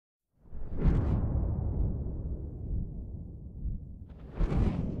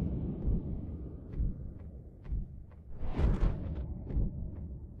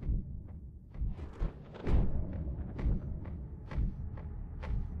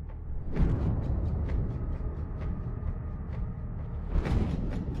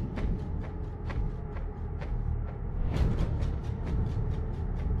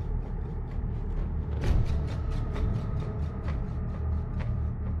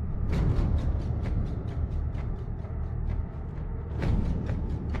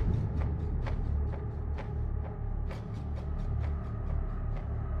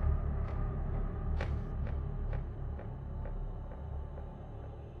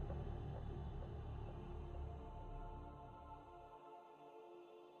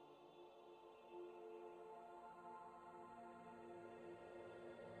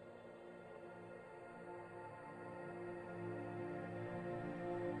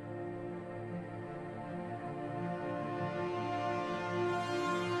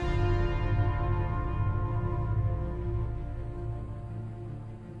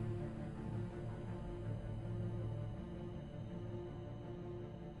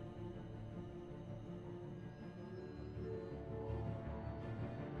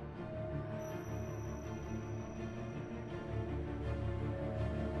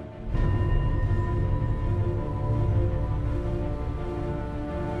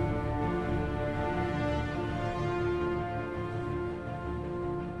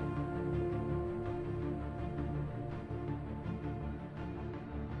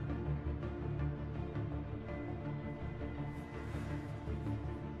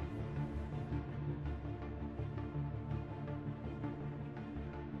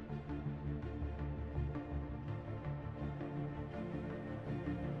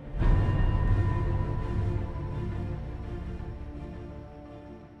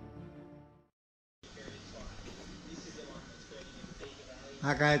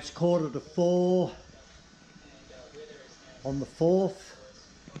Okay, it's 4:45 on the 4th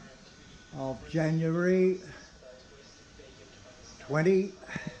of January 20.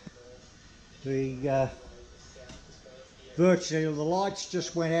 Virtually the lights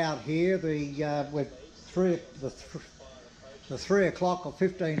just went out here. With the 3 o'clock or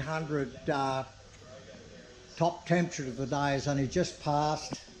 1500 top temperature of the day has only just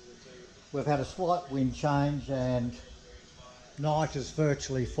passed. We've had a slight wind change and night has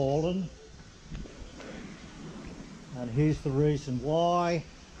virtually fallen. And here's the reason why.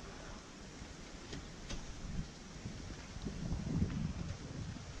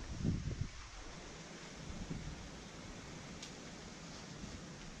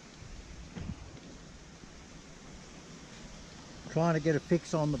 Trying to get a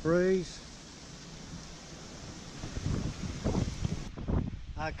fix on the breeze.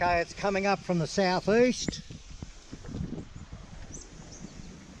 Okay, it's coming up from the southeast.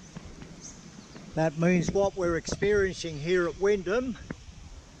 That means what we're experiencing here at Wyndham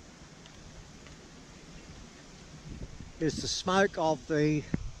is the smoke of the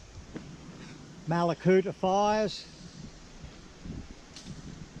Malakuta fires.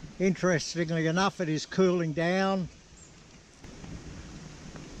 Interestingly enough, it is cooling down.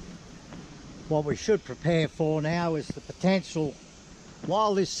 What we should prepare for now is the potential,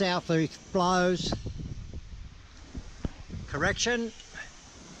 while this southeast blows, correction,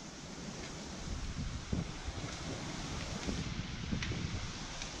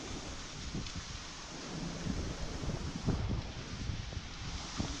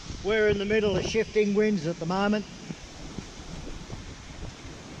 we're in the middle of shifting winds at the moment.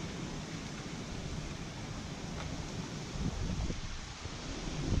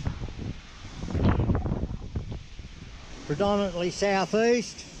 Predominantly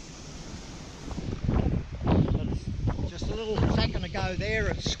southeast. But just a little second ago there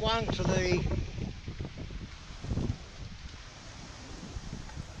it swung to the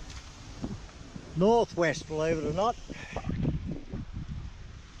northwest, believe it or not.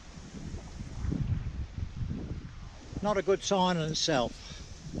 Not a good sign in itself.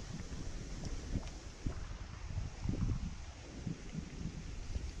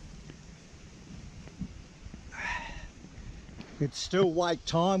 It's still wait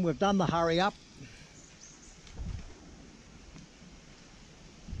time. We've done the hurry up.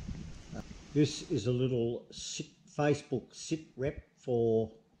 This is a little Facebook sit rep for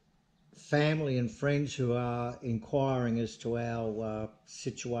family and friends who are inquiring as to our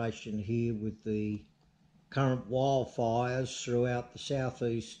situation here with the current wildfires throughout the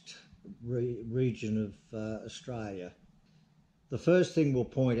southeast region of Australia. The first thing we'll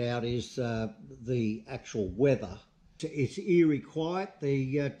point out is the actual weather. It's eerie quiet.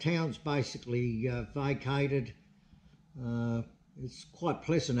 The town's basically vacated. It's quite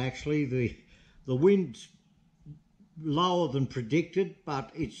pleasant actually. The wind's lower than predicted,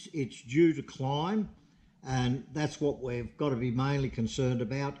 but it's due to climb, and that's what we've got to be mainly concerned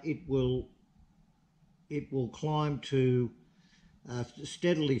about. It will climb to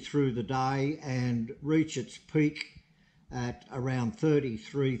steadily through the day and reach its peak at around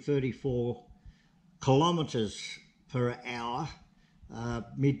 33-34 kilometres per hour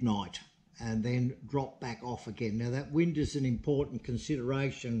midnight, and then drop back off again. Now that wind is an important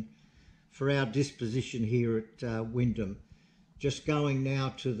consideration for our disposition here at Wyndham. Just going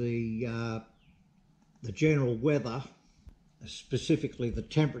now to the general weather, specifically the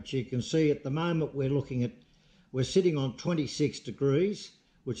temperature. You can see at the moment we're sitting on 26 degrees,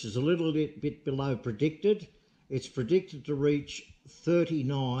 which is a little bit below predicted. It's predicted to reach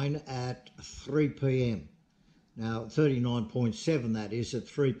 39 at 3 p.m. Now 39.7 that is at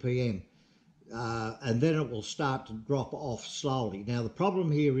 3 p.m. And then it will start to drop off slowly. Now the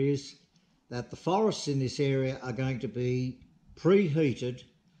problem here is that the forests in this area are going to be preheated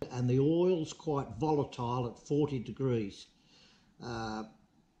and the oil's quite volatile at 40 degrees.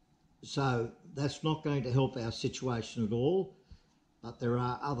 So that's not going to help our situation at all, but there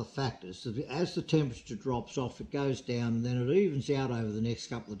are other factors. As the temperature drops off, it goes down and then it evens out over the next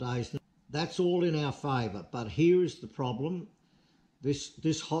couple of days. That's all in our favour, but here is the problem.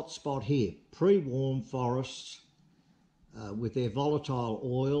 This hot spot here, pre-warm forests with their volatile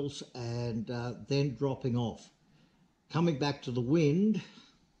oils and then dropping off. Coming back to the wind,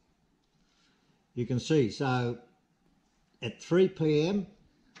 you can see, so at 3 p.m.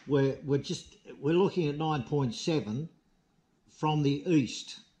 we're looking at 9.7 from the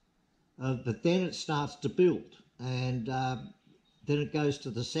east, but then it starts to build, and then it goes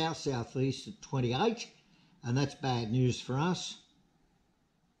to the southeast at 28, and that's bad news for us.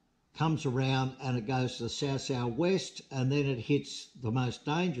 comes around and it goes to the south-southwest, and then it hits the most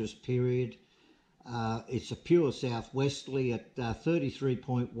dangerous period. It's a pure southwesterly at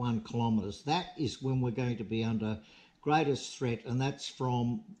 33.1 kilometres. That is when we're going to be under greatest threat, and that's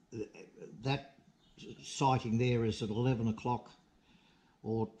from that sighting there is at 11 o'clock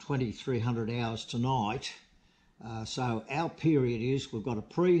or 2300 hours tonight. So our period is, we've got a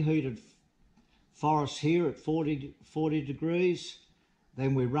preheated forest here at 40 degrees,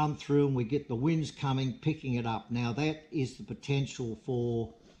 then we run through and we get the winds coming, picking it up. Now that is the potential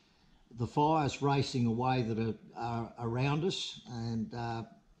for the fires racing away that are around us and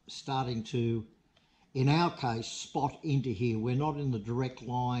starting to, in our case, spot into here. We're not in the direct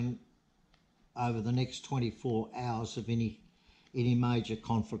line over the next 24 hours of any major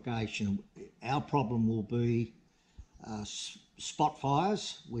conflagration. Our problem will be spot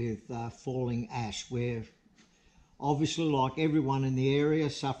fires with falling ash. We're obviously, like everyone in the area,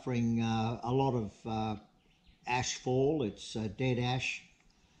 suffering a lot of ash fall. It's dead ash.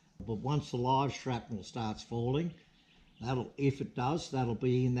 But once the live shrapnel starts falling, if it does, that'll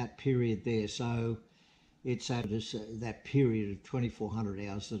be in that period there. So it's that period of 2400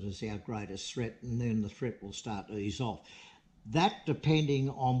 hours that is our greatest threat, and then the threat will start to ease off. That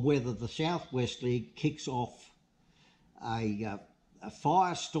depending on whether the southwesterly kicks off a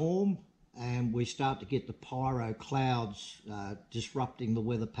firestorm and we start to get the pyro clouds disrupting the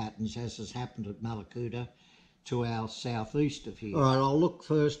weather patterns, as has happened at Mallacoota to our southeast of here. All right, I'll look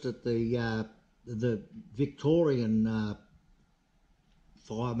first at the Victorian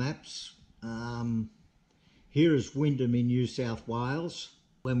fire maps. Here is Wyndham in New South Wales.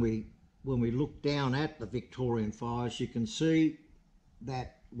 When we look down at the Victorian fires, you can see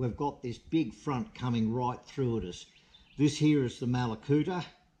that we've got this big front coming right through at us. This here is the Mallacoota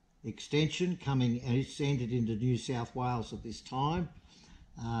extension coming, and it's entered into New South Wales at this time.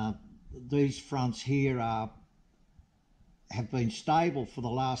 These fronts here have been stable for the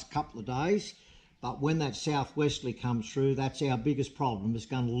last couple of days, but when that southwesterly comes through, that's our biggest problem. It's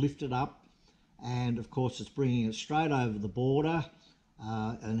going to lift it up, and of course it's bringing it straight over the border.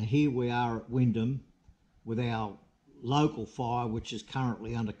 And here we are at Wyndham with our local fire, which is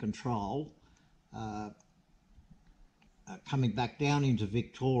currently under control. Coming back down into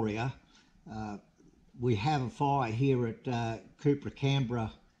Victoria, we have a fire here at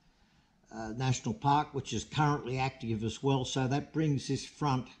Cobargo National Park, which is currently active as well. So that brings this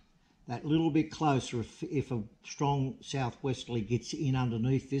front that little bit closer if a strong southwesterly gets in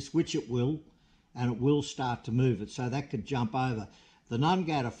underneath this, which it will, and it will start to move it. So that could jump over. The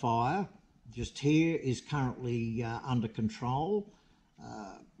Nungatta fire just here is currently under control.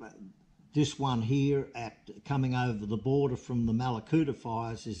 This one here coming over the border from the Mallacoota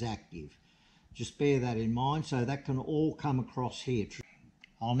fires is active. Just bear that in mind. So that can all come across here.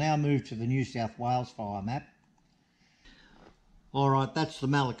 I'll now move to the New South Wales fire map. All right, that's the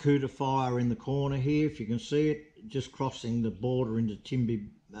Mallacoota fire in the corner here, if you can see it, just crossing the border into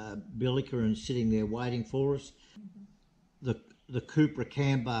Timby-Billica and sitting there waiting for us. The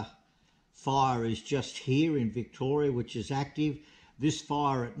Cobargo fire is just here in Victoria, which is active. This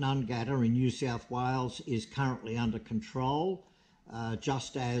fire at Nungatta in New South Wales is currently under control,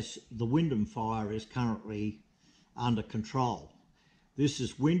 just as the Wyndham fire is currently under control. This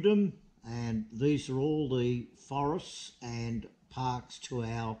is Wyndham, and these are all the forests and parks to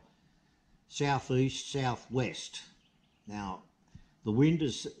our southeast, southwest. Now, the wind,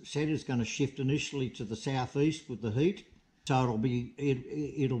 as said, is going to shift initially to the southeast with the heat, so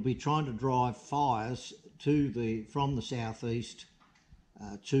it'll be trying to drive fires from the southeast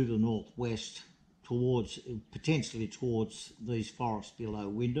to the northwest, potentially towards these forests below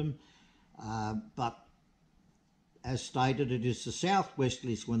Wyndham. But as stated, it is the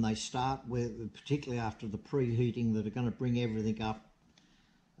southwesterlies when they start, particularly after the preheating, that are going to bring everything up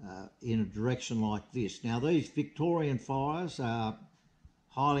in a direction like this. Now, these Victorian fires are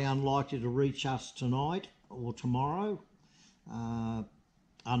highly unlikely to reach us tonight or tomorrow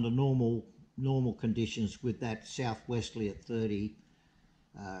under normal conditions with that southwesterly at 30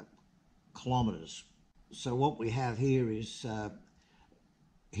 kilometres. So what we have here is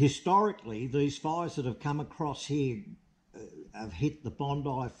historically, these fires that have come across here have hit the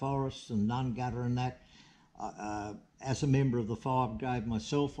Bondi forests and Nungatta and that. As a member of the fire brigade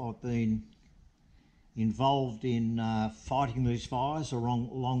myself, I've been involved in fighting these fires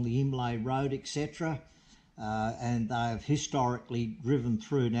along the Imlay Road, etc. And they have historically driven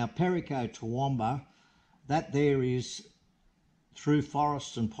through. Now, Perico Toowoomba, that there is through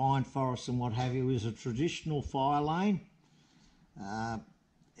forests and pine forests and what have you, is a traditional fire lane.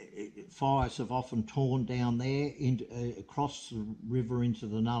 fires have often torn down there across the river into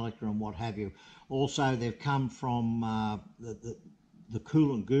the Nullika and what have you. Also, they've come from the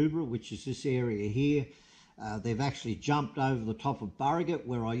Coolangatta, which is this area here. They've actually jumped over the top of Burrigat,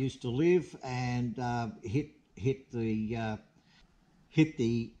 where I used to live, and hit the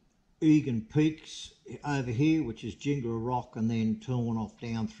Egan Peaks over here, which is Jingra Rock, and then torn off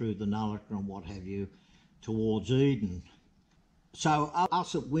down through the Nullika and what have you towards Eden. So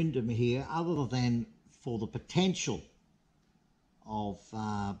us at Wyndham here, other than for the potential of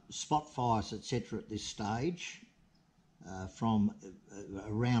spot fires, etc. at this stage, from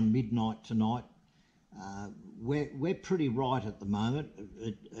around midnight tonight, we're pretty right at the moment,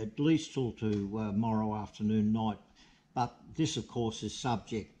 at least till to tomorrow afternoon, night. But this, of course, is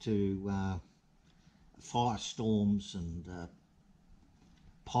subject to firestorms and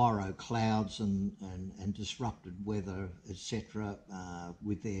pyro clouds and disrupted weather, etc.,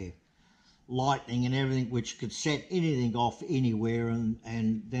 with their lightning and everything, which could set anything off anywhere,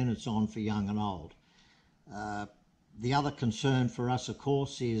 and then it's on for young and old. The other concern for us, of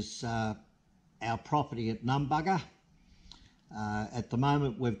course, is our property at Numbugger. At the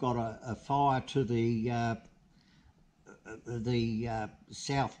moment, we've got a fire to the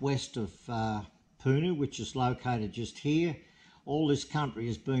southwest of Poonoo, which is located just here. All this country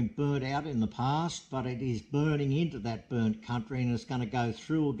has been burnt out in the past, but it is burning into that burnt country, and it's going to go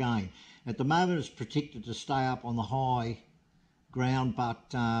through again. At the moment, it's predicted to stay up on the high ground,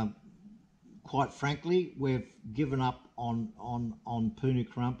 but quite frankly, we've given up on Poonoo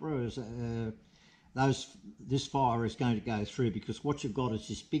Kurrumbara. This fire is going to go through, because what you've got is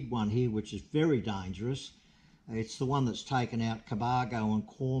this big one here, which is very dangerous. It's the one that's taken out Cobargo and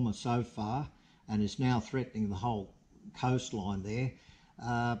Corma so far, and is now threatening the whole coastline there.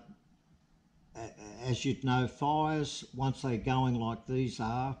 As you'd know, fires, once they're going like these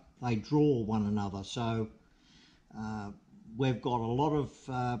are, they draw one another. So we've got a lot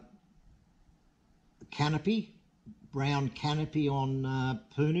of canopy, brown canopy on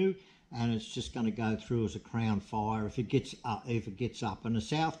Poonoo, and it's just going to go through as a crown fire if it gets up. And a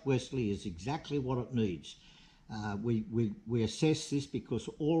southwesterly is exactly what it needs. We assess this because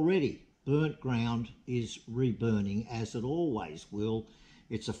already burnt ground is reburning, as it always will.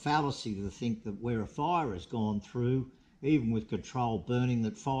 It's a fallacy to think that where a fire has gone through, even with controlled burning,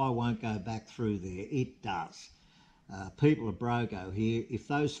 that fire won't go back through there. It does. People of Brogo here, if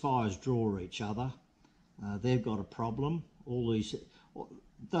those fires draw each other, they've got a problem.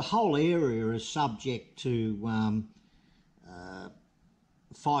 The whole area is subject to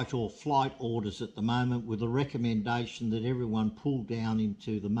fight or flight orders at the moment, with a recommendation that everyone pull down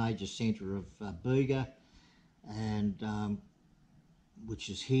into the major centre of Bega, and which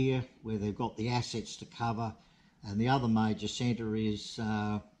is here, where they've got the assets to cover, and the other major centre is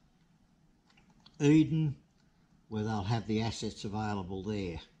Eden, where they'll have the assets available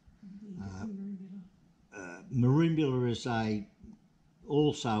there. Myrtle is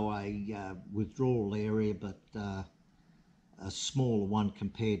also a withdrawal area, but a smaller one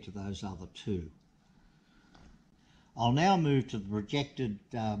compared to those other two. I'll now move to the projected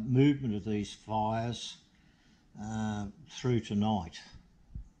movement of these fires through tonight.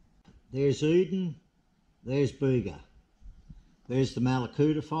 There's Eden, there's Bega, there's the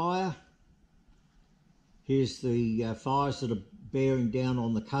Malakuta fire. Here's the fires that are bearing down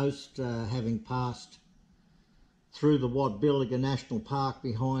on the coast, having passed through the Wadbilliga National Park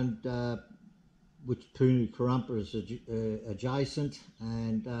behind which Poonoo Kurrumbara is adjacent,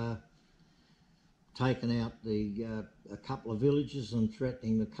 and taken out a couple of villages and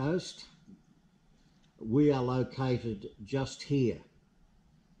threatening the coast. We are located just here.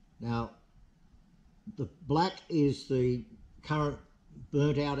 Now, the black is the current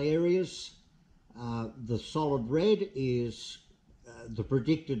burnt out areas. The solid red is the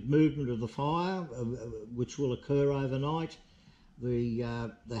predicted movement of the fire, which will occur overnight.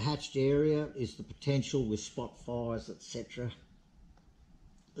 The hatched area is the potential with spot fires, etc.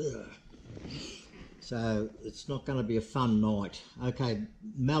 So it's not going to be a fun night. Okay,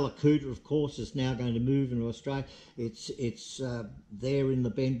 Malakuta, of course, is now going to move into Australia. It's there in the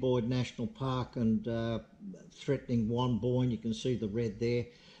Benboyd National Park and threatening Wonboyne. You can see the red there.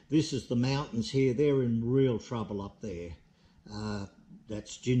 This is the mountains here. They're in real trouble up there.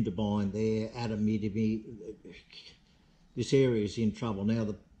 That's Jindabyne there, Adamidimi. This area is in trouble. Now,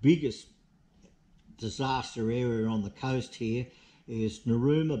 the biggest disaster area on the coast here is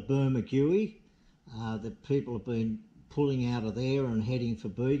Narooma Bermagui. The people have been pulling out of there and heading for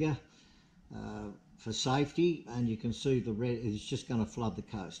Bega for safety, and you can see the red is just going to flood the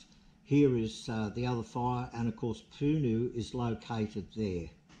coast. Here is the other fire, and of course Poonoo is located there.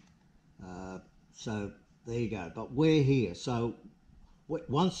 So there you go. But we're here. So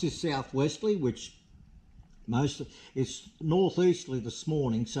once this southwesterly, which it's northeasterly this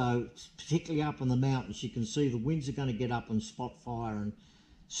morning, so particularly up in the mountains, you can see the winds are going to get up and spot fire and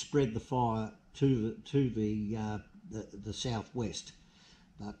spread the fire to the southwest.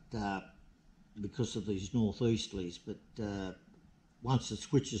 But because of these northeasterlies, but once it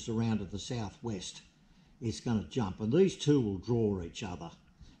switches around to the southwest, it's going to jump, and these two will draw each other,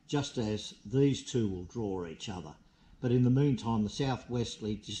 just as these two will draw each other. But in the meantime, the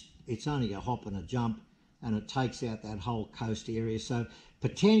southwesterly, it's only a hop and a jump, and it takes out that whole coast area. So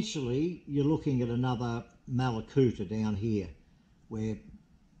potentially you're looking at another Malakuta down here, where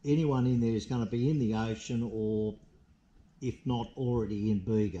anyone in there is going to be in the ocean, or if not already in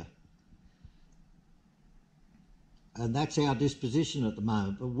Bega. And that's our disposition at the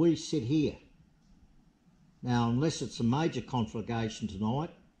moment, but we sit here. Now, unless it's a major conflagration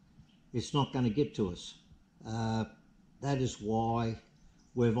tonight, it's not going to get to us. That is why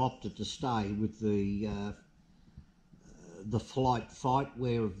we've opted to stay with the flight fight.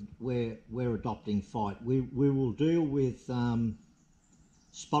 We're adopting fight. We will deal with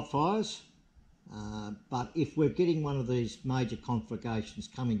spot fires, but if we're getting one of these major conflagrations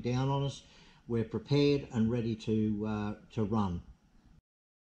coming down on us, we're prepared and ready to run.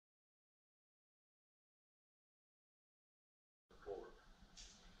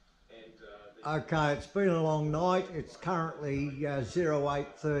 Okay, it's been a long night. It's currently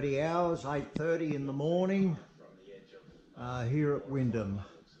 08:30 hours, 8:30 in the morning, here at Wyndham.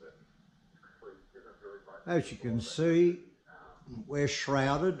 As you can see, we're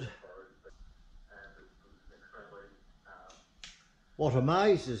shrouded. What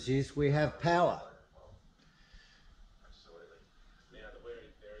amazes is we have power. Now the Werri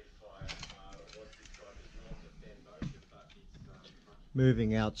Berri fire was described as north of Ben Boca, but it's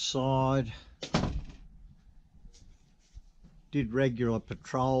Moving outside. Did regular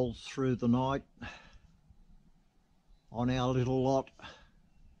patrols through the night on our little lot.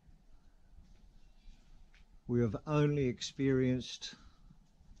 We have only experienced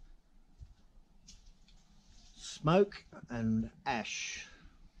smoke and ash.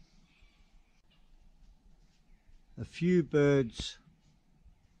 A few birds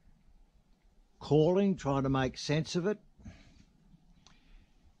calling, trying to make sense of it.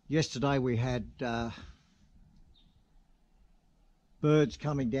 Yesterday we had birds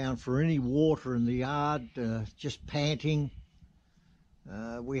coming down for any water in the yard, just panting.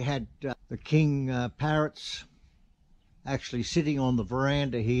 We had the king parrots actually sitting on the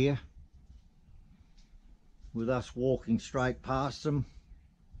veranda here with us walking straight past them.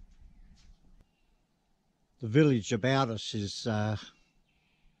 The village about us is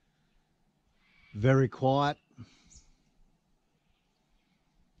very quiet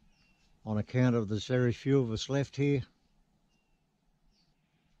on account of there's very few of us left here.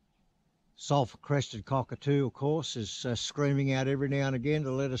 Sulphur-crested cockatoo, of course, is screaming out every now and again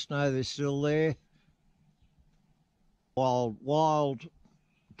to let us know they're still there. While wild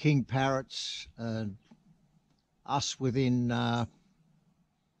king parrots and us within,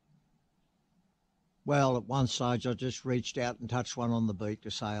 well, at one stage I just reached out and touched one on the beak to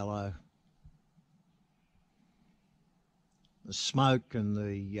say hello. The smoke and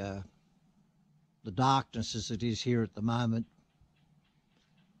the darkness as it is here at the moment,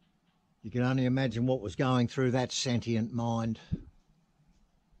 you can only imagine what was going through that sentient mind.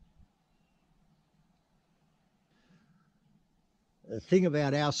 The thing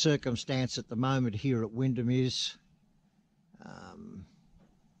about our circumstance at the moment here at Wyndham is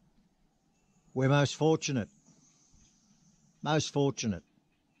we're most fortunate. Most fortunate.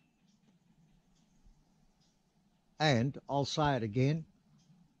 And I'll say it again,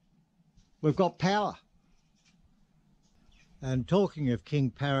 we've got power. And talking of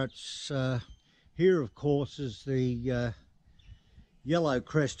king parrots, here of course is the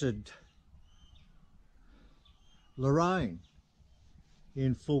yellow-crested Lorraine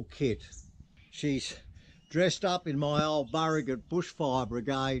in full kit. She's dressed up in my old Burrigot Bushfire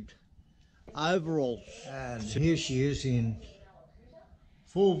Brigade overalls, and here she is in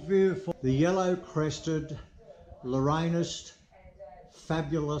full view for the yellow-crested Lorrainist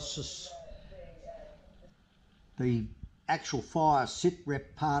fabulosus. The actual fire sit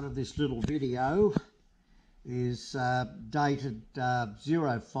rep part of this little video is dated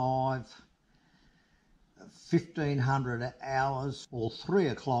 05-1500 hours or 3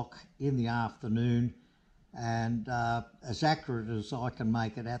 o'clock in the afternoon, and as accurate as I can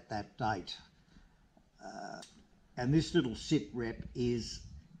make it at that date. And this little sit rep is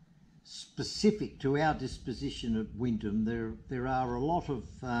specific to our disposition at Wyndham. There are a lot of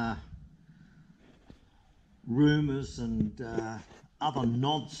rumours and other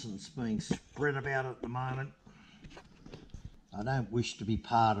nonsense being spread about at the moment. I don't wish to be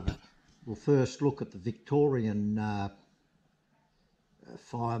part of it. We'll first look at the Victorian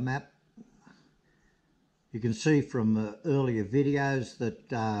fire map. You can see from earlier videos that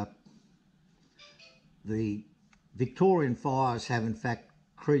the Victorian fires have in fact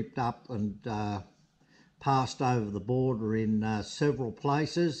creeped up and passed over the border in several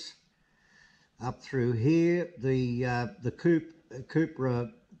places. Up through here, the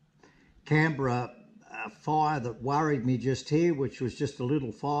Canberra fire that worried me just here, which was just a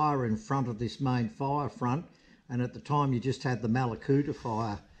little fire in front of this main fire front, and at the time you just had the Malakuta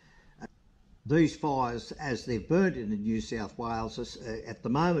fire. These fires, as they've burnt in New South Wales, at the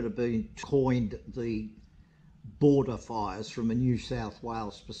moment have been coined the border fires from a New South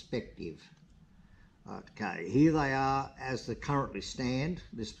Wales perspective. Okay, here they are as they currently stand.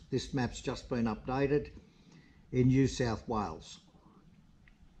 This map's just been updated in New South Wales.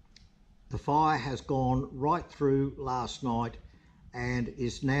 The fire has gone right through last night and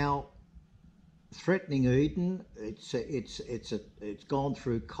is now threatening Eden. It's gone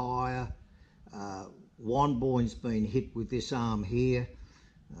through Kaya. Wonboyne's been hit with this arm here.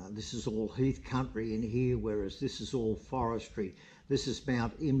 This is all heath country in here, whereas this is all forestry. This is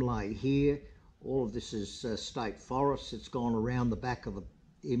Mount Imlay here. All of this is state forest. It's gone around the back of the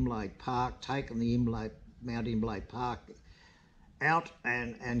Imlay Park, taken the Mount Imlay Park out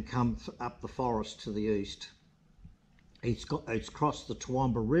and come up the forest to the east. It's crossed the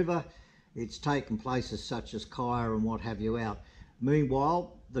Toowoomba River. It's taken places such as Kaya and what have you out.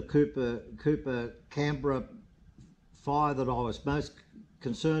 Meanwhile, the Cooper Canberra fire that I was most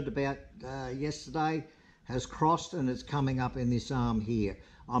concerned about yesterday has crossed and it's coming up in this arm here.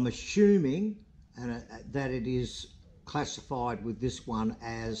 I'm assuming that it is classified with this one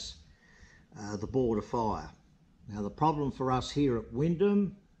as the border fire. Now the problem for us here at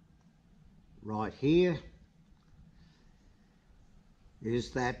Wyndham, right here,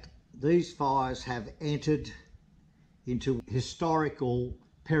 is that these fires have entered into historical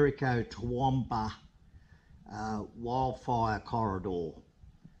Perico-Toowoomba wildfire corridor.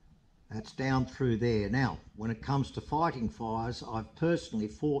 That's down through there. Now, when it comes to fighting fires, I've personally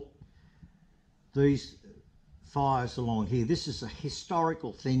fought these fires along here. This is a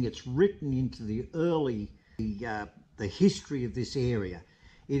historical thing. It's written into the history of this area.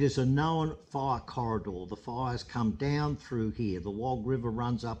 It is a known fire corridor. The fires come down through here. The Wog River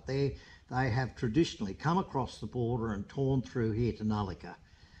runs up there. They have traditionally come across the border and torn through here to Nullika.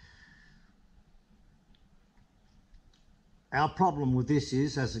 Our problem with this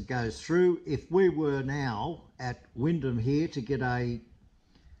is, as it goes through, if we were now at Wyndham here to get a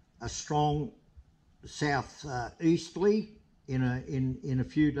strong south-easterly in a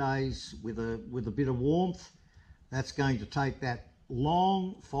few days with a bit of warmth, that's going to take that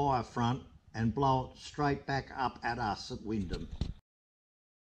long fire front and blow it straight back up at us at Wyndham.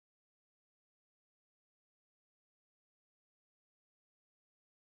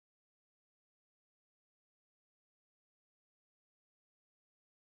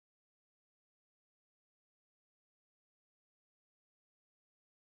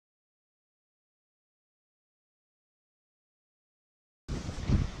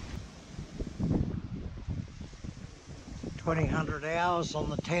 $20 on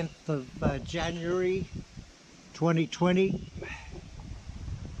the 10th of January 2020.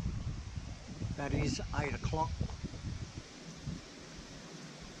 That is 8 o'clock.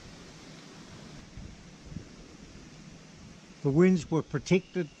 The winds were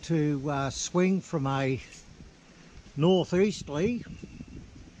predicted to swing from a northeasterly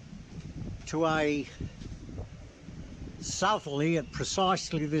to a southerly at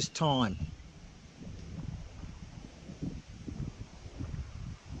precisely this time.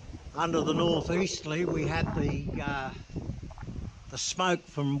 Under the northeasterly, we had the smoke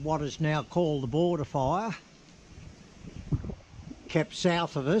from what is now called the border fire kept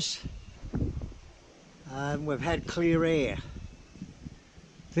south of us, and we've had clear air.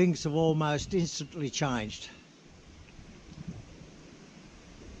 Things have almost instantly changed.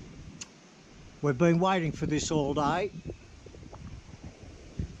 We've been waiting for this all day,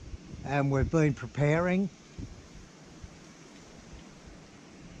 and we've been preparing.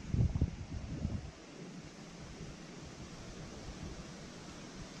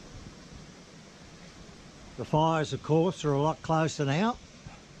 The fires, of course, are a lot closer now,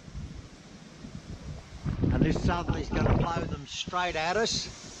 and this southerly is going to blow them straight at us.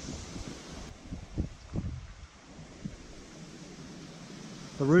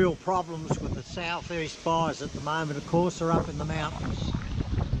 The real problems with the southeast fires at the moment, of course, are up in the mountains.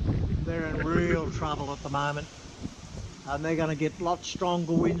 they're in real trouble at the moment, and they're going to get lots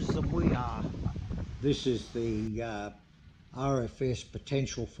stronger winds than we are. This is the RFS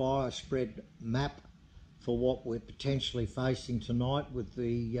potential fire spread map for what we're potentially facing tonight, with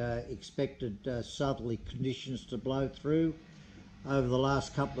the expected southerly conditions to blow through. Over the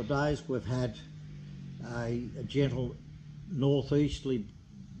last couple of days we've had a gentle northeasterly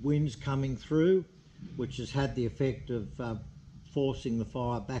winds coming through, which has had the effect of forcing the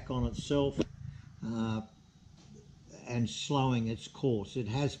fire back on itself and slowing its course. It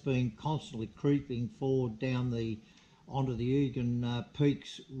has been constantly creeping forward down onto the Egan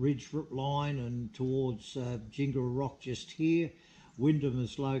Peaks ridge line and towards Jingara Rock just here. Wyndham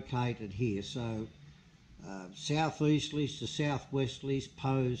is located here, so southeasterlies to southwesterlies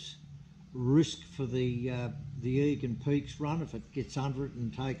pose risk for the Egan Peaks run if it gets under it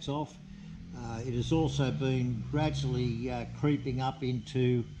and takes off. It has also been gradually creeping up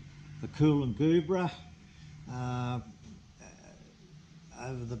into the Coolangatta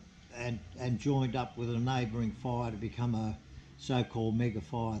and joined up with a neighbouring fire to become a so-called mega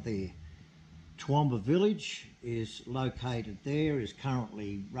fire there. Toowoomba village is located there, is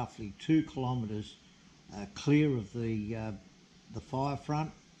currently roughly 2 kilometres clear of the fire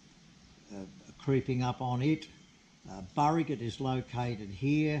front, creeping up on it. Burrigot is located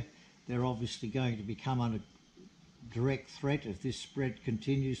here. They're obviously going to become under direct threat if this spread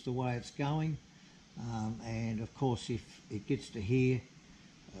continues the way it's going. And of course, if it gets to here,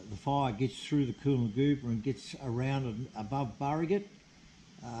 the fire gets through the Coolangatta and gets around and above Burrigot.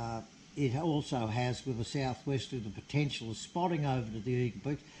 It also has, with the southwesterly, the potential of spotting over to the Egan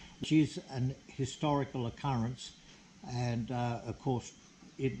Peaks, which is an historical occurrence, and of course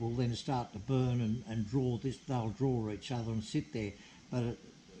it will then start to burn and draw this. They'll draw each other and sit there. But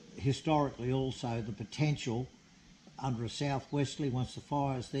historically also the potential under a southwesterly once the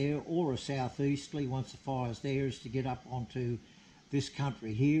fire's there, or a southeasterly once the fire's there, is to get up onto this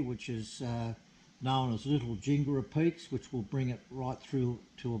country here, which is known as Little Jingara Peaks, which will bring it right through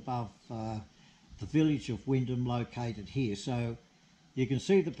to above the village of Wyndham located here. So you can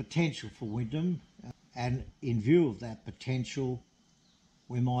see the potential for Wyndham, and in view of that potential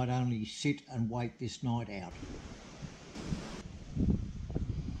we might only sit and wait this night out.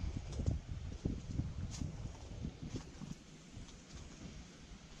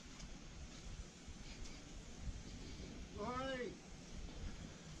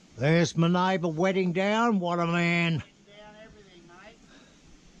 There's my neighbour wetting down. What a man. Down everything, mate.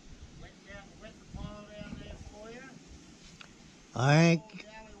 Wet the pile down there for you. I think. The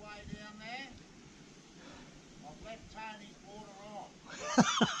alleyway down there. I've left Tony's water on.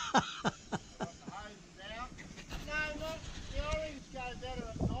 Got the hoses out. No, not the orange go better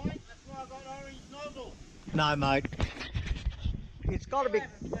at night. That's why I got orange nozzle. No, mate. It's got to be.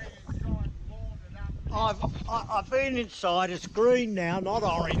 I've been inside. It's green now, not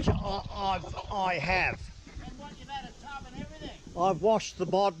orange. I have. And what, you've had a tub and everything? I've washed the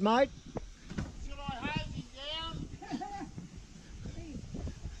bod, mate. Should I hose him down?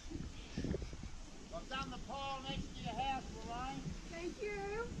 I've done the pile next to your house, Lorraine. Thank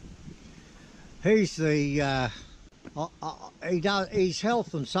you. He's the he's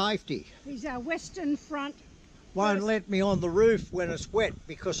health and safety. He's our western front. Won't let me on the roof when it's wet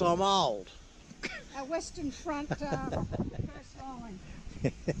because I'm old. Our western front first line.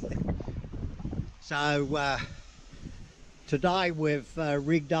 So today we've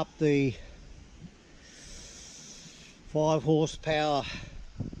rigged up the 5 horsepower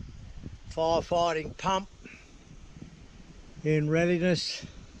firefighting pump in readiness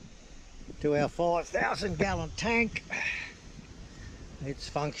to our 5,000 gallon tank. It's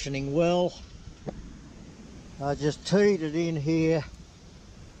functioning well. I just teed it in here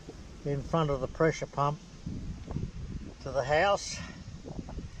in front of the pressure pump to the house.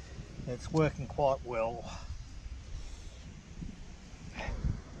 It's working quite well.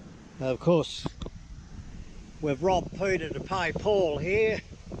 Now, of course, we've robbed Peter to pay Paul here.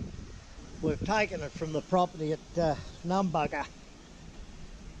 We've taken it from the property at Numbugger,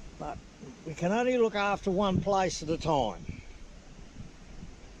 but we can only look after one place at a time.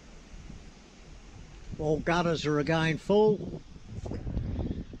 All gutters are again full.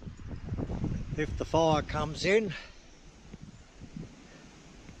 If the fire comes in,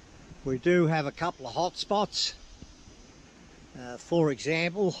 we do have a couple of hot spots. For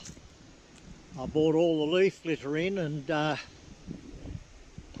example, I bought all the leaf litter in and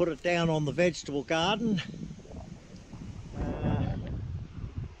put it down on the vegetable garden.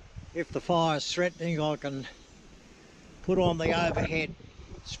 If the fire's threatening, I can put on the overhead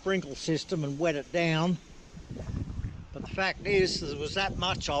sprinkle system and wet it down. But the fact is, there was that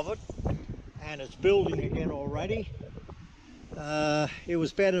much of it, and it's building again already. It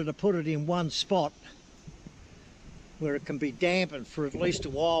was better to put it in one spot where it can be dampened for at least a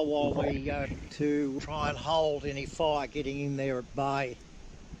while we go to try and hold any fire getting in there at bay.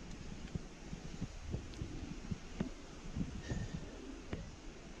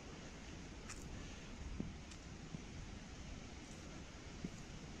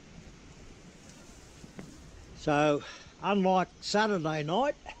 So, unlike Saturday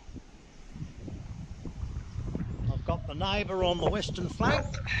night, I've got the neighbour on the western flank.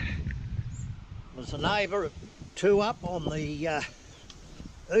 There's a neighbour at 2 up on the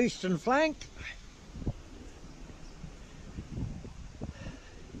eastern flank.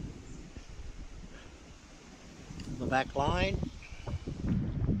 The back lane.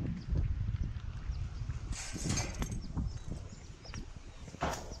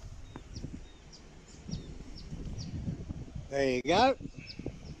 There you go.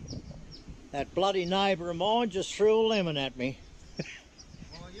 That bloody neighbour of mine just threw a lemon at me.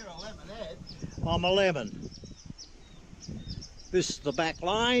 Well, you're a lemonhead. I'm a lemon. This is the back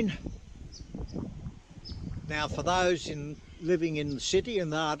lane. Now for those living in the city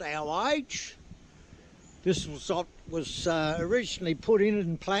and that our age, this was what was originally put in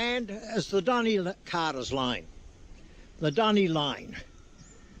and planned as the Dunny Carter's Lane. The Dunny Lane.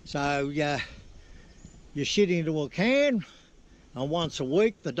 So you shit into a can, and once a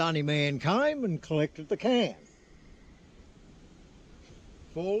week the Dunny man came and collected the can.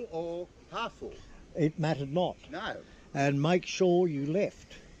 Full or half full? It mattered not. No. And make sure you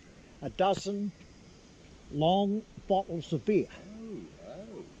left a dozen long bottles of beer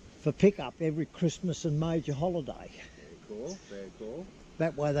for pickup every Christmas and major holiday. Very cool, very cool.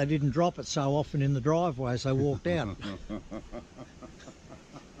 That way they didn't drop it so often in the driveway as they walked out.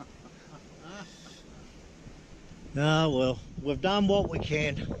 Ah, well, we've done what we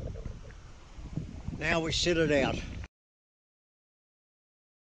can. Now we sit it out.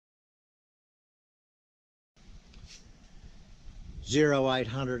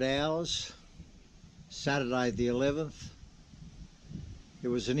 (0800) hours, Saturday the 11th. It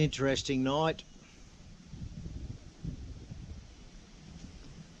was an interesting night.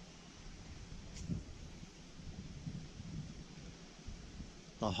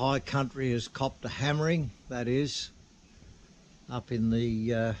 The high country has copped a hammering, that is, up in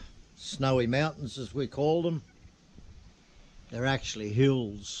the snowy mountains as we call them. They're actually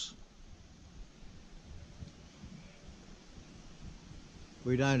hills.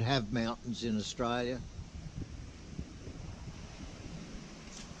 We don't have mountains in Australia.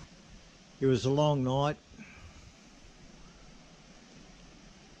 It was a long night.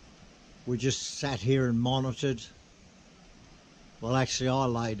 We just sat here and monitored. Well, actually I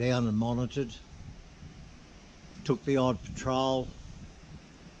lay down and monitored. Took the odd patrol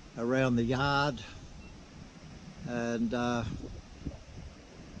around the yard, and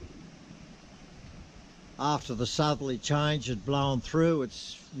after the southerly change had blown through,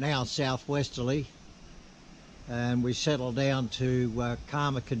 it's now southwesterly, and we settled down to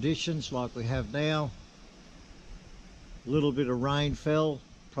calmer conditions like we have now. A little bit of rain fell,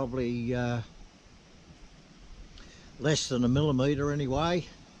 probably less than a millimetre anyway,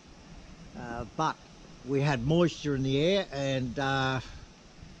 but we had moisture in the air, and our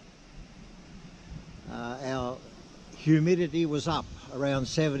humidity was up around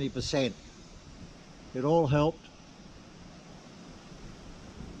 70%. It all helped.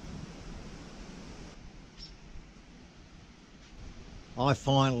 I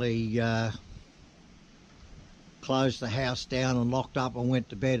finally closed the house down and locked up and went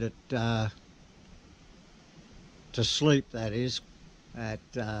to bed at to sleep, that is, at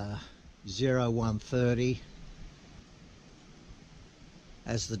 01:30,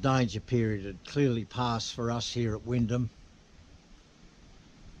 as the danger period had clearly passed for us here at Wyndham.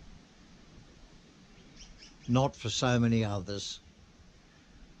 Not for so many others.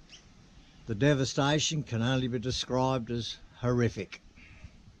 The devastation can only be described as horrific.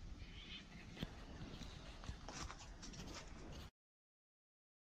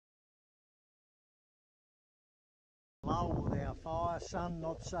 Low with our fire, sun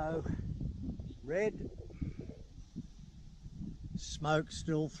not so red. Smoke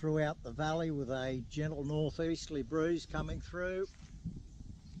still throughout the valley with a gentle northeasterly breeze coming through.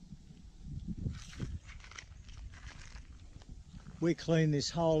 We cleaned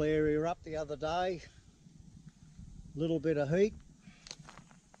this whole area up the other day. Little bit of heat,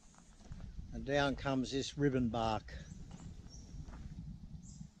 and down comes this ribbon bark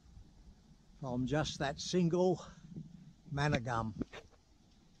from just that single manna gum,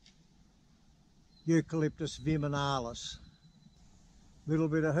 Eucalyptus viminalis. Little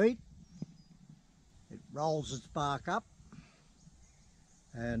bit of heat, rolls its bark up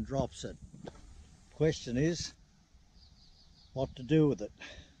and drops it. Question is what to do with it.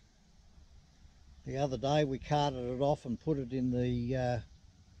 The other day we carted it off and put it in the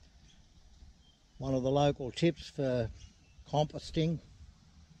one of the local tips for composting,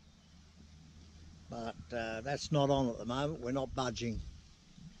 but that's not on at the moment. We're not budging.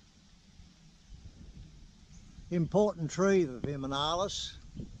 Important tree, the Viminalis.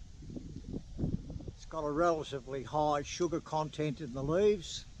 It's got a relatively high sugar content in the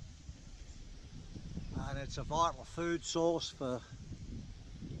leaves, and it's a vital food source for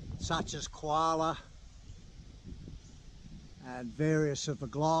such as koala and various of the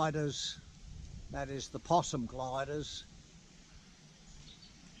gliders, that is the possum gliders,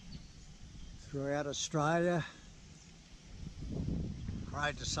 throughout Australia.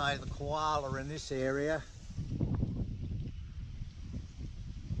 Great to say the koala in this area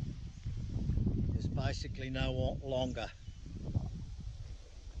is basically no longer.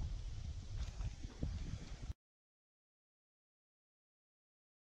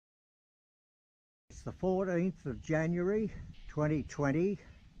 It's the 14th of January 2020,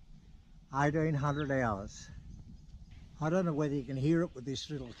 1800 hours. I don't know whether you can hear it with this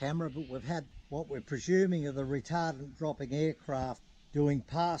little camera, but we've had what we're presuming are the retardant dropping aircraft doing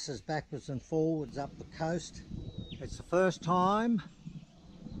passes backwards and forwards up the coast. It's the first time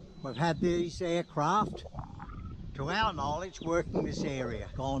we've had these aircraft, to our knowledge, working this area.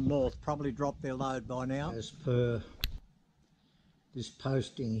 Gone north, probably dropped their load by now. As per this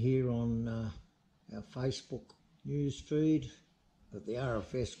posting here on our Facebook news feed, that the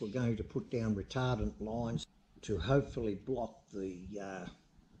RFS were going to put down retardant lines to hopefully block the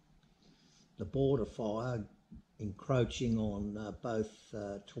border fire encroaching on both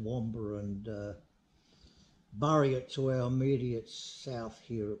Toowoomba and Burriett to our immediate south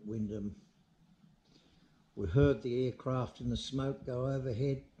here at Wyndham. We heard the aircraft in the smoke go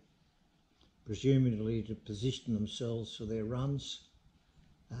overhead, presumably to position themselves for their runs,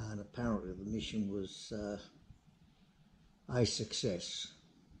 and apparently the mission was a success.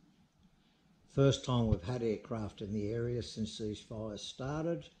 First time we've had aircraft in the area since these fires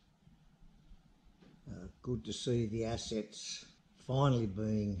started. Good to see the assets finally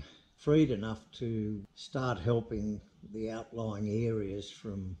being freed enough to start helping the outlying areas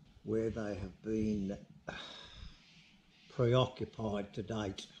from where they have been preoccupied to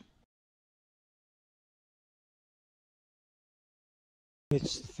date.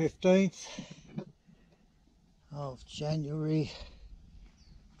 It's the 15th of January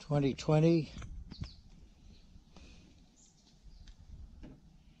 2020.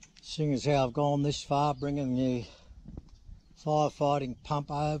 Seeing as how I've gone this far bringing the firefighting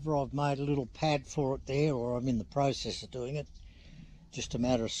pump over, I've made a little pad for it there, or I'm in the process of doing it. Just a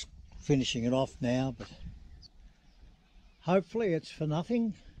matter of finishing it off now, but hopefully it's for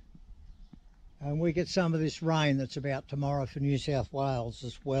nothing and we get some of this rain that's about tomorrow for New South Wales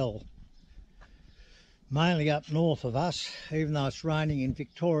as well. Mainly up north of us, even though it's raining in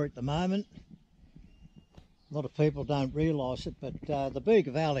Victoria at the moment. A lot of people don't realise it, but the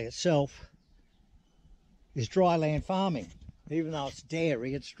Bega Valley itself is dry land farming. Even though it's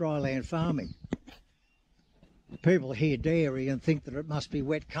dairy, it's dry land farming. People hear dairy and think that it must be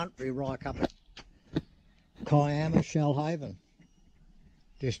wet country right up at Kiama, Shellhaven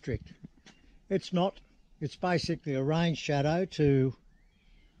district. It's not. It's basically a rain shadow to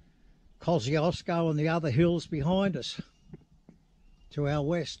Kosciuszko and the other hills behind us to our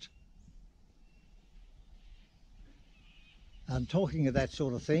west. And talking of that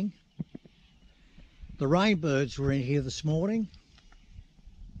sort of thing, the rainbirds were in here this morning.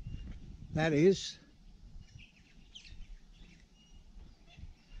 That is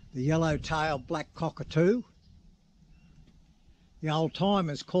the yellow-tailed black cockatoo. The old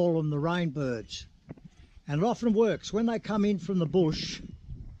timers call them the rainbirds. And it often works. When they come in from the bush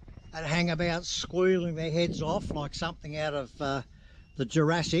and hang about squealing their heads off like something out of the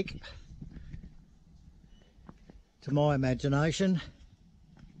Jurassic, to my imagination,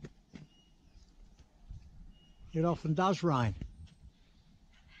 it often does rain.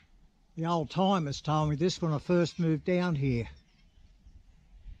 The old timers told me this when I first moved down here.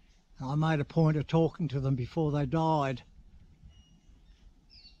 I made a point of talking to them before they died.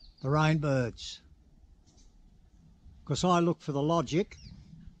 The rainbirds. Because I look for the logic.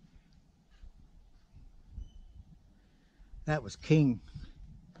 That was King.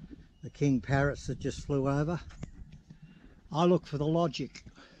 The king parrots that just flew over. I look for the logic.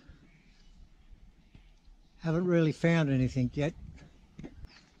 Haven't really found anything yet.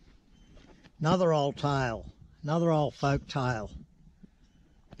 Another old tale, another old folk tale.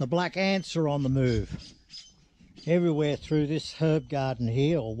 The black ants are on the move. everywhere through this herb garden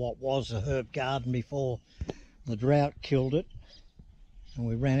here, or what was a herb garden before the drought killed it, and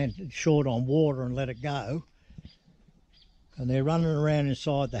we ran short on water and let it go, and they're running around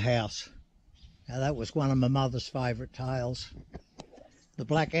inside the house. Now that was one of my mother's favourite tales. The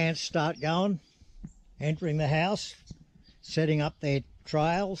black ants start going, entering the house, setting up their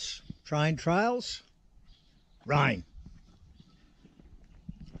trails, train trails. Rain.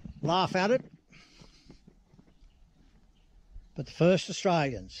 Laugh at it. But the first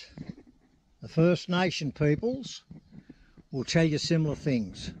Australians, the First Nation peoples, will tell you similar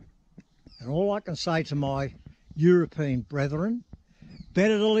things. And all I can say to my European brethren,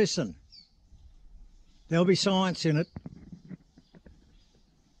 better to listen. There'll be science in it.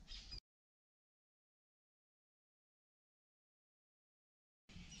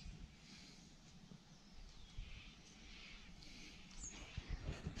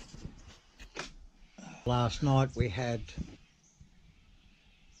 Last night we had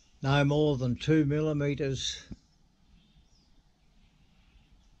no more than 2 millimetres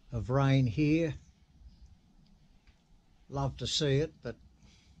of rain here. Love to see it, but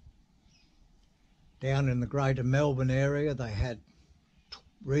down in the greater Melbourne area they had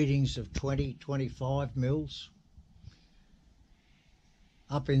readings of 20-25 mils.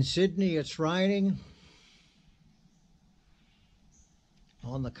 Up in Sydney it's raining.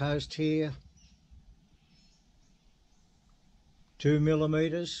 On the coast here, 2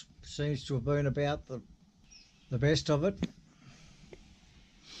 millimetres seems to have been about the best of it.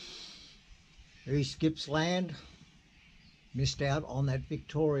 East Gippsland missed out on that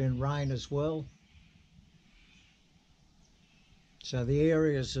Victorian rain as well. So the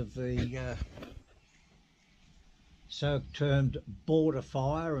areas of the so-termed border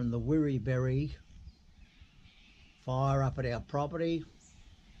fire and the Werri Berri fire up at our property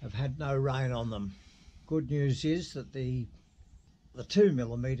have had no rain on them. Good news is that the 2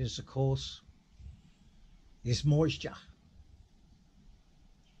 millimetres, of course, is moisture.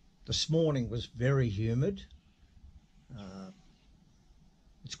 This morning was very humid.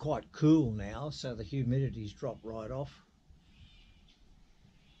 It's quite cool now, so the humidity's dropped right off.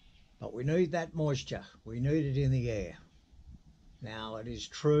 But we need that moisture. We need it in the air. Now, it is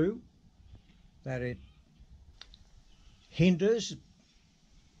true that it hinders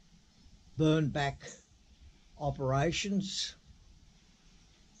burn back operations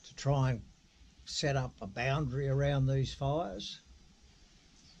to try and set up a boundary around these fires.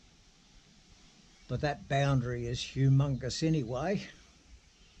 But that boundary is humongous anyway.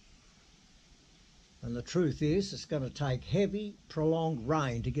 And the truth is, it's going to take heavy, prolonged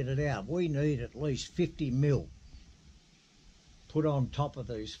rain to get it out. We need at least 50 mil put on top of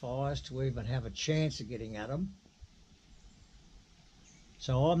these fires to even have a chance of getting at them.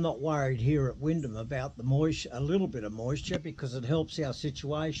 So I'm not worried here at Wyndham about the moisture, a little bit of moisture, because it helps our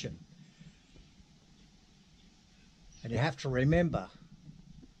situation. And you have to remember,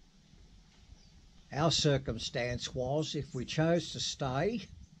 our circumstance was, if we chose to stay,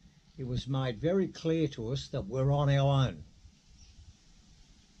 it was made very clear to us that we're on our own.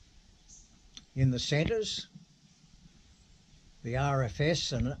 In the centres, the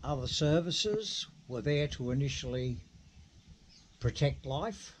RFS and other services were there to initially protect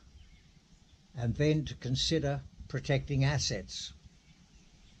life and then to consider protecting assets.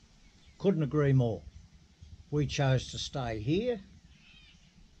 Couldn't agree more. We chose to stay here,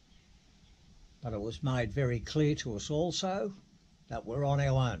 but it was made very clear to us also that we're on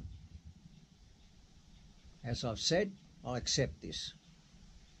our own. As I've said, I accept this.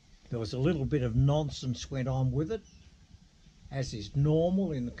 There was a little bit of nonsense went on with it, as is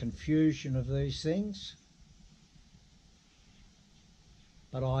normal in the confusion of these things,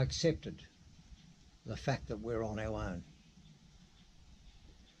 but I accepted the fact that we're on our own.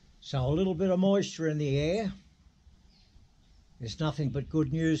 So a little bit of moisture in the air is nothing but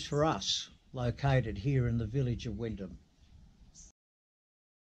good news for us, located here in the village of Wyndham.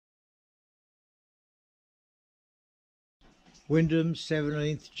 Wyndham,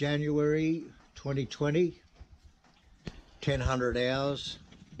 17th January 2020, 1000 hours.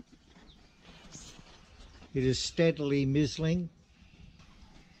 It is steadily mizzling.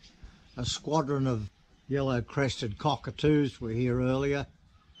 A squadron of yellow-crested cockatoos were here earlier,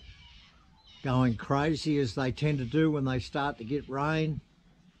 going crazy as they tend to do when they start to get rain,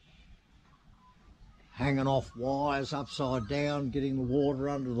 hanging off wires upside down, getting the water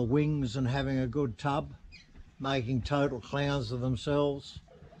under the wings and having a good tub, making total clowns of themselves.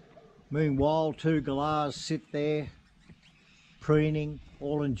 Meanwhile, 2 galahs sit there, preening,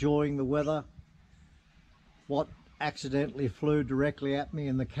 all enjoying the weather. What accidentally flew directly at me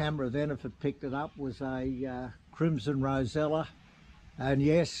in the camera then, if it picked it up, was a crimson rosella, and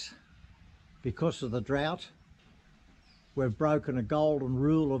yes, because of the drought, we've broken a golden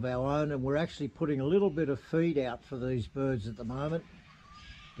rule of our own, and we're actually putting a little bit of feed out for these birds at the moment,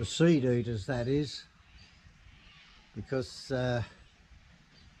 the seed eaters that is, because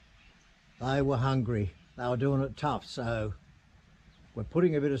they were hungry, they were doing it tough. So we're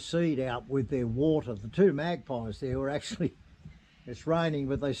putting a bit of seed out with their water. The two magpies there were actually, it's raining,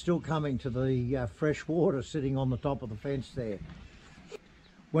 but they're still coming to the fresh water sitting on the top of the fence there.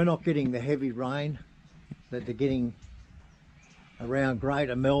 We're not getting the heavy rain that they're getting around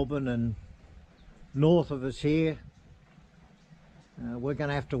Greater Melbourne and north of us here. We're going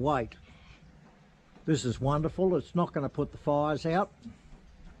to have to wait. This is wonderful. It's not going to put the fires out,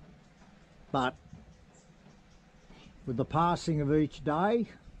 but with the passing of each day,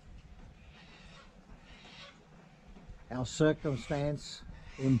 our circumstance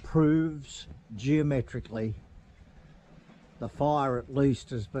improves geometrically. The fire at least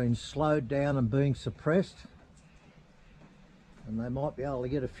has been slowed down and being suppressed, and they might be able to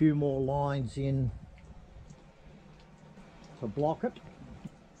get a few more lines in to block it.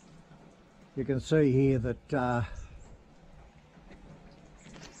 You can see here that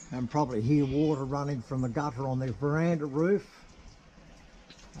and probably hear water running from the gutter on the veranda roof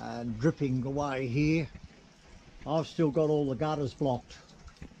and dripping away here. I've still got all the gutters blocked.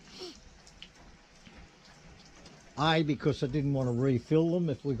 A, because I didn't want to refill them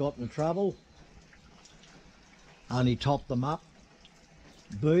if we got in trouble, only top them up.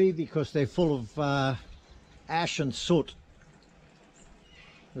 B, because they're full of ash and soot.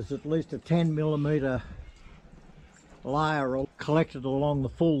 There's at least a 10mm layer collected along the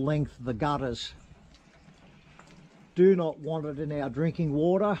full length of the gutters. Do not want it in our drinking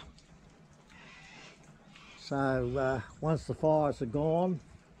water. So once the fires are gone,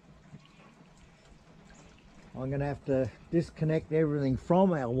 I'm going to have to disconnect everything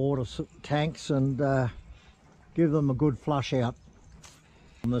from our water tanks and give them a good flush out.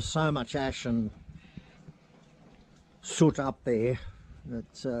 And there's so much ash and soot up there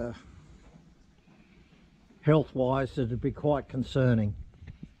that health-wise it'd be quite concerning.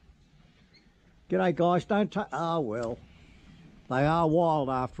 G'day guys, don't take... Ah well, they are wild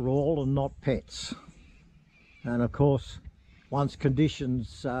after all and not pets. And of course, once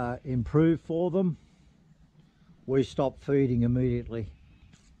conditions improve for them, we stop feeding immediately.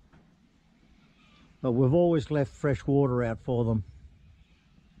 But we've always left fresh water out for them.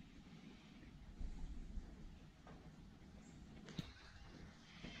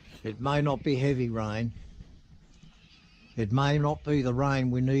 It may not be heavy rain. It may not be the rain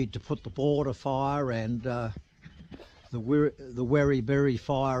we need to put the border fire and the Werri Berri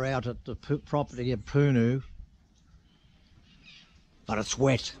fire out at the property at Punu. But it's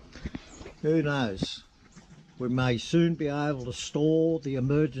wet. Who knows? We may soon be able to store the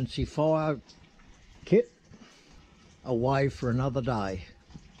emergency fire kit away for another day.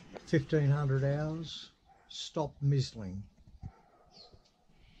 1500 hours, stop mizzling.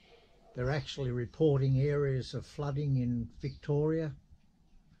 They're actually reporting areas of flooding in Victoria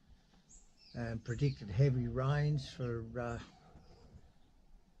and predicted heavy rains for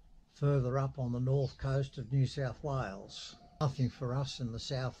further up on the north coast of New South Wales. Nothing for us in the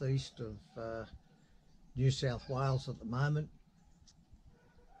southeast of New South Wales at the moment,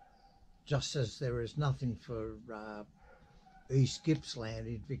 just as there is nothing for East Gippsland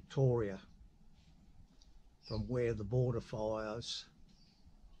in Victoria, from where the border fires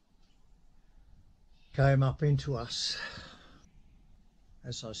came up into us.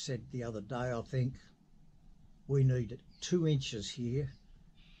 As I said the other day, I think we need 2 inches here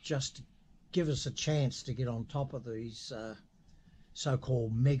just to give us a chance to get on top of these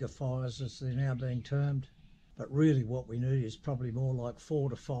so-called mega fires, as they're now being termed. But really what we need is probably more like 4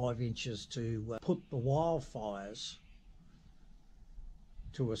 to 5 inches to put the wildfires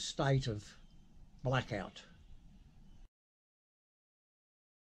to a state of blackout.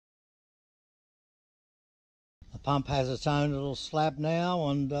 The pump has its own little slab now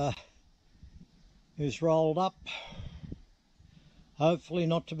and is rolled up, hopefully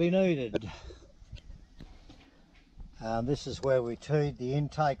not to be needed. This is where we teed the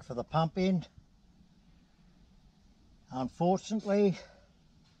intake for the pump in. Unfortunately,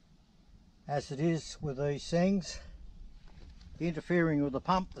 as it is with these things, interfering with the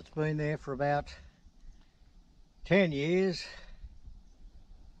pump that's been there for about 10 years,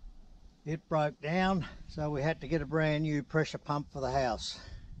 it broke down, so we had to get a brand new pressure pump for the house.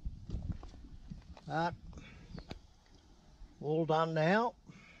 But all done now.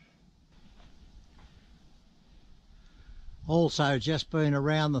 Also just been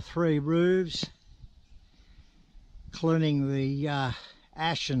around the 3 roofs cleaning the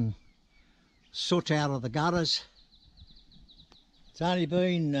ash and soot out of the gutters. It's only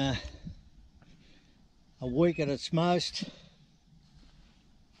been a week at its most,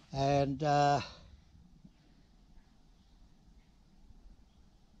 and the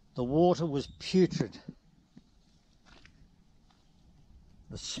water was putrid.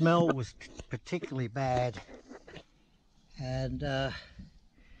 The smell was particularly bad, and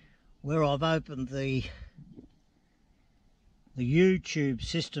where I've opened the U-tube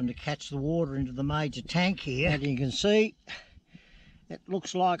system to catch the water into the major tank here, and you can see it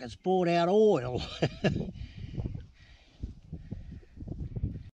looks like it's brought out oil.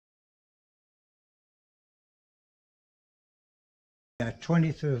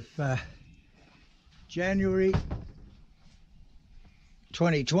 20th of January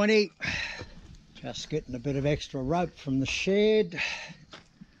 2020. Just getting a bit of extra rope from the shed.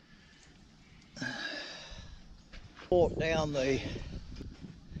 Brought down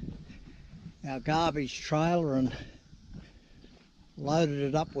our garbage trailer and loaded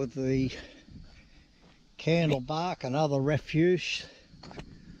it up with the candle bark and other refuse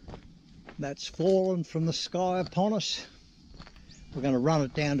that's fallen from the sky upon us. We're going to run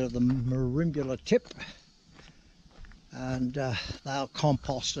it down to the marimbular tip, and they'll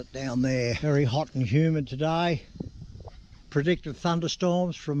compost it down there. Very hot and humid today. Predicted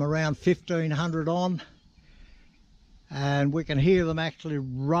thunderstorms from around 1500 on, and we can hear them actually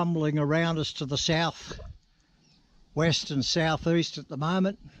rumbling around us to the south, west and southeast at the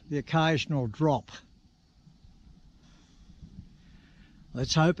moment. The occasional drop.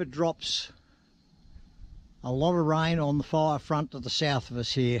 Let's hope it drops a lot of rain on the fire front to the south of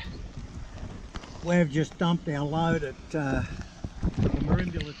us here. We've just dumped our load at the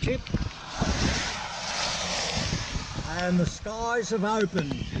marimbular tip, and the skies have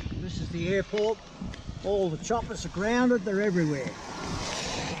opened. This is the airport. All the choppers are grounded, they're everywhere.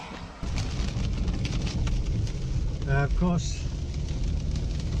 Of course,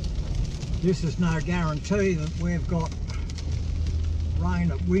 this is no guarantee that we've got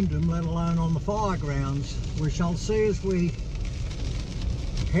rain at Wyndham, let alone on the firegrounds. We shall see as we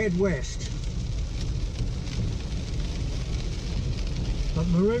head west. But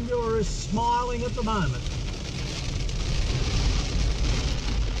Myrtle is smiling at the moment.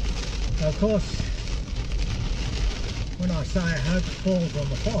 Of course, when I say I hope it falls on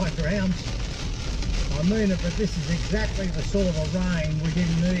the firegrounds, I mean it, but this is exactly the sort of rain we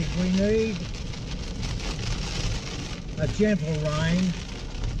didn't need. We need a gentle rain,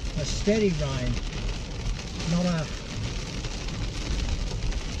 a steady rain, not a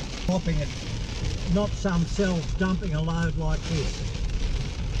popping it, not some cells dumping a load like this.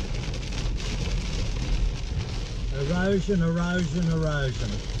 Erosion, erosion, erosion.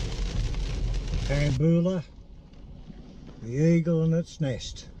 Tambula, the eagle in its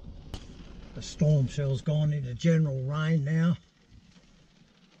nest. The storm cell's gone into general rain now.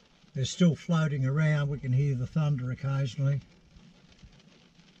 They're still floating around. We can hear the thunder occasionally.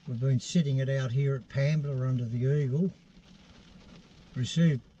 We've been sitting it out here at Pambler under the eagle.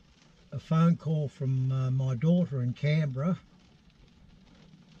 Received a phone call from my daughter in Canberra.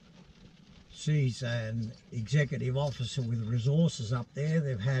 She's an executive officer with resources up there.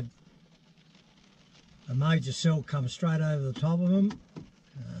 They've had a major cell come straight over the top of them,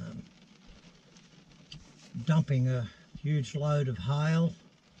 dumping a huge load of hail,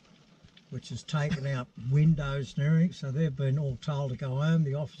 which has taken out windows and everything, so they've been all told to go home.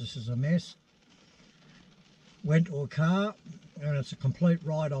 The office is a mess. Went to a car, and it's a complete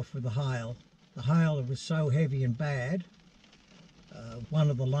write-off with the hail. The hail was so heavy and bad, one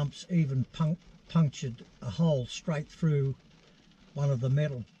of the lumps even punctured a hole straight through one of the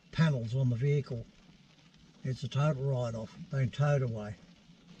metal panels on the vehicle. It's a total write-off, been towed away.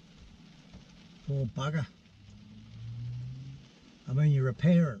 Poor bugger. I mean, you're a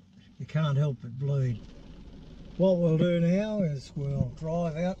parent. You can't help but bleed. What we'll do now is we'll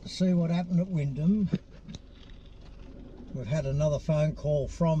drive out to see what happened at Wyndham. We've had another phone call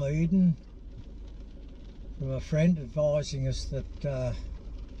from Eden, from a friend advising us that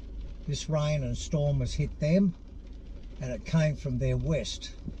this rain and storm has hit them, and it came from their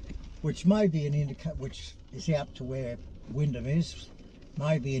west, which may be an indication, which is out to where Wyndham is,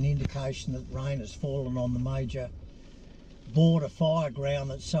 may be an indication that rain has fallen on the major border fire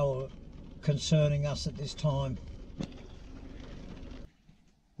ground that's so concerning us at this time.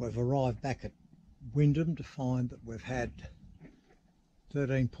 We've arrived back at Wyndham to find that we've had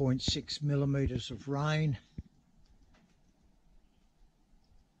 13.6 millimetres of rain,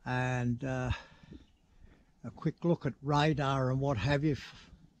 and a quick look at radar and what have you.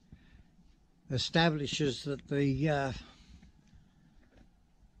 establishes that the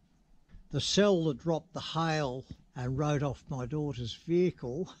cell that dropped the hail and rode off my daughter's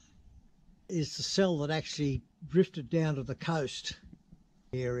vehicle is the cell that actually drifted down to the coast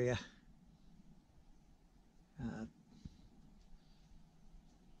area.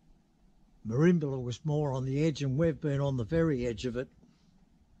 Myrtle was more on the edge and we've been on the very edge of it.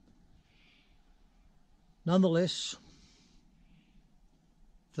 Nonetheless,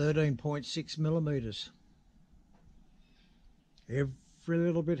 13.6 millimetres. Every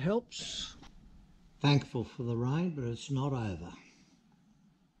little bit helps. Thankful for the rain, but it's not over.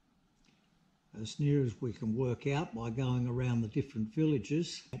 As near as we can work out by going around the different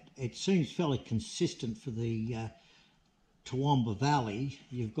villages. It seems fairly consistent for the Toowoomba Valley.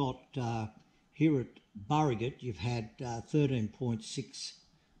 You've got here at Burrigat, you've had 13.6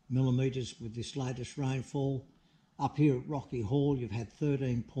 millimetres with this latest rainfall. Up here at Rocky Hall, you've had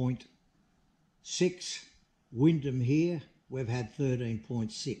 13.6. Wyndham here, we've had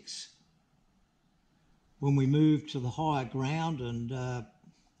 13.6. When we move to the higher ground and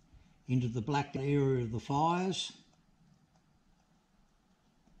into the black area of the fires,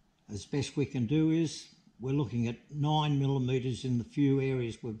 as best we can do is we're looking at 9 millimetres in the few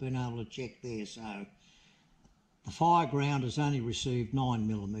areas we've been able to check there. So the fire ground has only received 9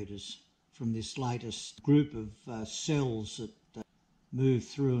 millimetres from this latest group of cells that moved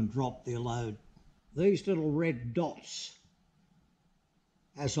through and dropped their load. These little red dots,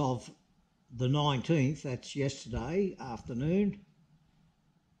 as of the 19th, that's yesterday afternoon,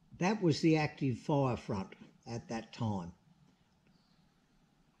 that was the active fire front at that time.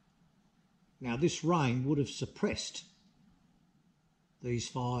 Now this rain would have suppressed these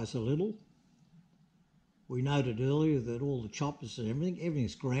fires a little. We noted earlier that all the choppers and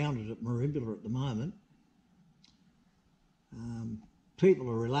everything's grounded at Myrtle at the moment. People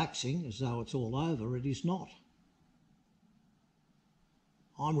are relaxing as though it's all over. It is not.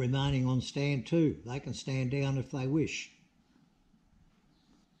 I'm remaining on stand too. They can stand down if they wish.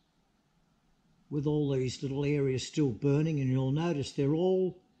 With all these little areas still burning, and you'll notice they're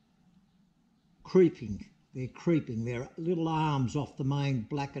all creeping. They're creeping. They're little arms off the main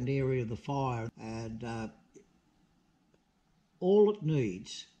blackened area of the fire, and all it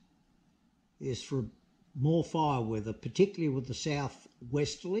needs is for more fire weather, particularly with the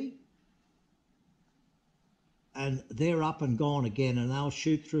southwesterly, and they're up and gone again, and they'll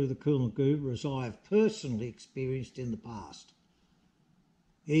shoot through the Coolagooba as I have personally experienced in the past.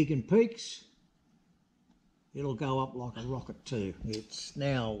 Egan Peaks, it'll go up like a rocket too. It's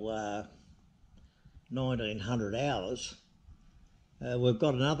now 1900 hours. We've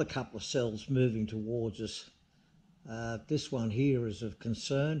got another couple of cells moving towards us. This one here is of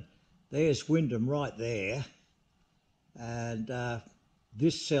concern. There's Wyndham right there, and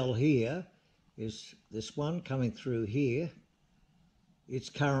this cell here is this one coming through here. It's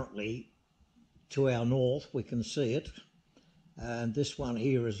currently to our north, we can see it, and this one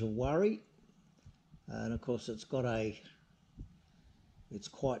here is a Werri, and of course it's quite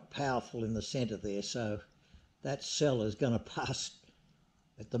powerful in the centre there, so that cell is going to pass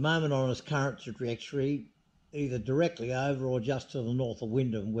at the moment on its current trajectory either directly over or just to the north of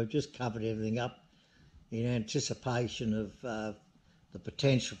Wyndham. We've just covered everything up in anticipation of the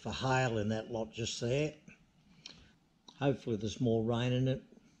potential for hail in that lot just there. Hopefully there's more rain in it.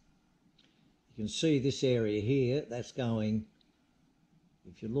 You can see this area here, that's going,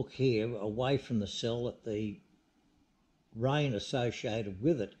 if you look here, away from the cell at the rain associated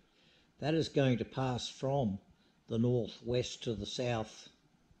with it, that is going to pass from the northwest to the south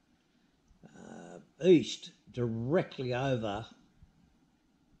east, directly over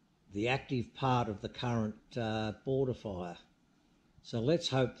the active part of the current border fire. So let's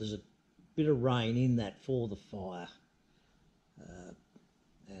hope there's a bit of rain in that for the fire,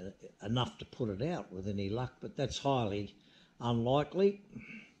 and enough to put it out with any luck, but that's highly unlikely.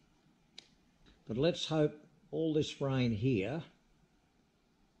 But let's hope all this rain here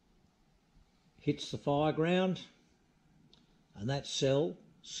hits the fire ground and that cell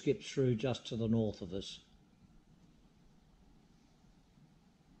skips through just to the north of us.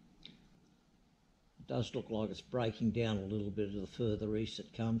 It does look like it's breaking down a little bit the further east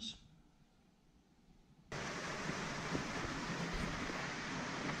it comes.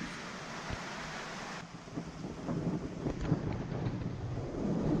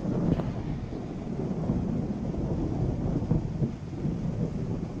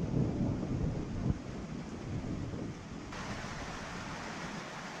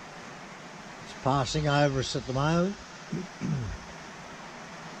 Passing over us at the moment.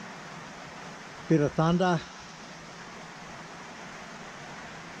 Bit of thunder.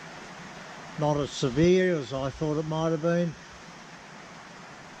 not as severe as I thought it might have been.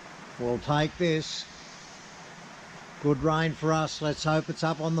 We'll take this. Good rain for us. Let's hope it's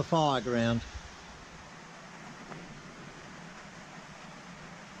up on the fire ground.